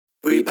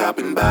We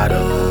poppin'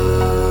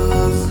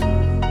 bottles.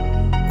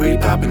 We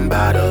poppin'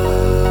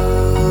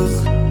 bottles.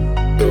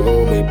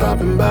 Ooh, we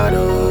poppin'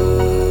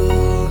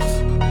 bottles.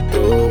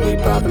 Ooh, we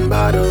poppin'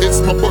 bottles. It's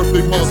my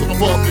birthday,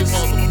 motherfuckers.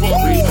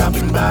 We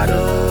poppin'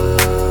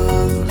 bottles.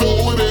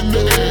 Throw it in the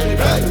air. We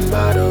poppin'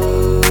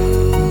 bottles.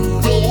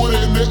 Throw it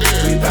in the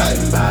We air.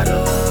 poppin'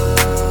 bottles.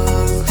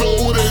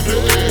 Throw it in the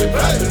air. We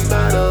poppin'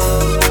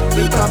 bottles.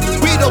 We poppin'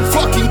 We don't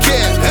fucking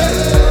care.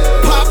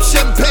 Pop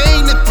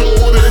champagne and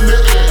Throw it in the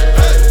air.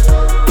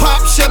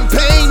 pop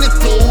champagne and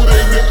Throw it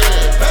in the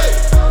air.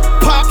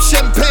 pop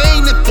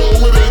champagne and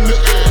Throw it in the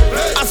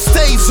air. I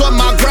stays on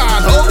my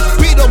grind, ho.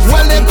 We don't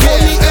fucking call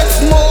me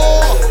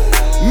X-More.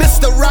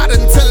 Mr. Ride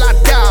until I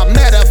die.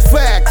 Matter of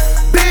fact,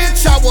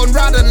 bitch, I won't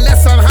ride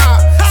unless I'm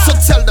high. So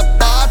tell the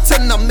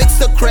bartender mix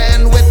the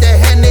cran with the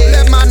Henny.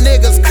 Let my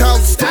niggas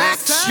count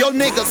stacks. Yo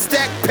niggas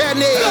stack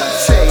pennies.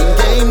 Chain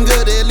game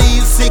good, it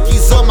leaves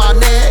sickies on my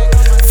neck.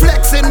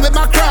 Flexing with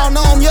my crown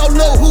on, yo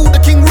know who the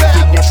king rap.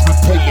 Watch me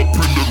pull up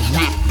in that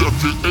whip that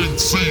you ain't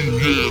seen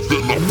yet.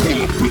 Then I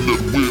pull up in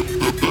that whip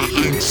that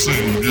they ain't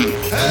seen yet.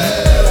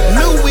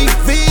 Louis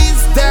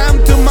V's down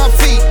to my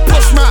feet.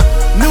 Push my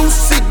new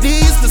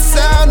CDs, the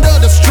sound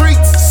of the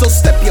streets. So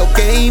step your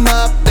game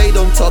up, they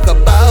don't talk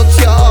about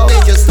y'all.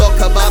 They just talk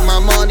about my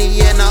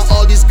money and how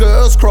all these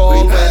girls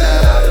crawl. When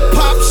I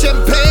pop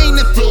champagne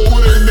and Throw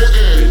it in the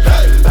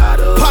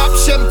air. pop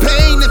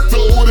champagne and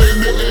Throw it in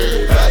the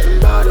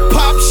air.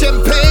 pop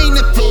champagne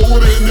and Throw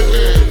it in the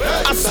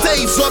air. I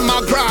stays on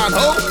my grind,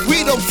 ho.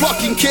 We don't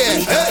fucking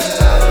care.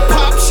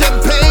 Pop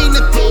champagne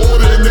and Throw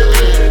it in the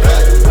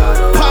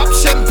air. pop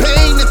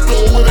champagne and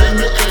Throw it in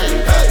the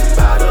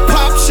air.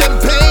 pop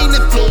champagne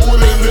and Throw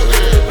it in the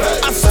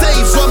air. I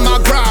stays on my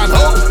grind,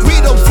 ho. We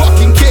don't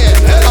fucking care.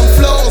 I'm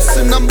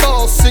flossing, I'm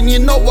bossing, you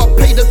know I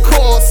pay the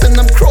cost. And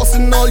I'm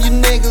crossing all you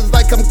niggas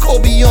like I'm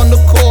Kobe on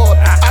the court.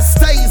 I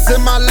stays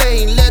in my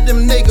lane, let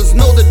them niggas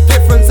know the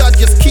difference. I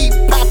just keep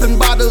popping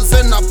bottles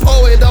and I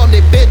pour it on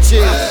they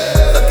bitches.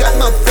 Look at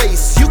my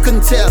face, you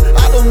can tell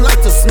I don't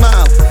like to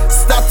smile.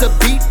 Start to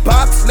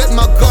beatbox, let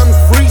my gun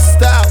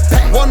freestyle.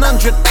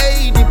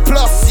 180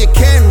 plus, you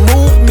can't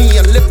move me.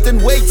 And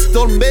lifting weights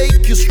don't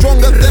make you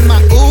stronger than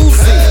my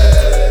Uzi.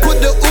 Put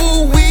the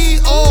ooh-wee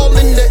all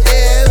in the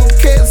air. Who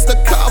cares the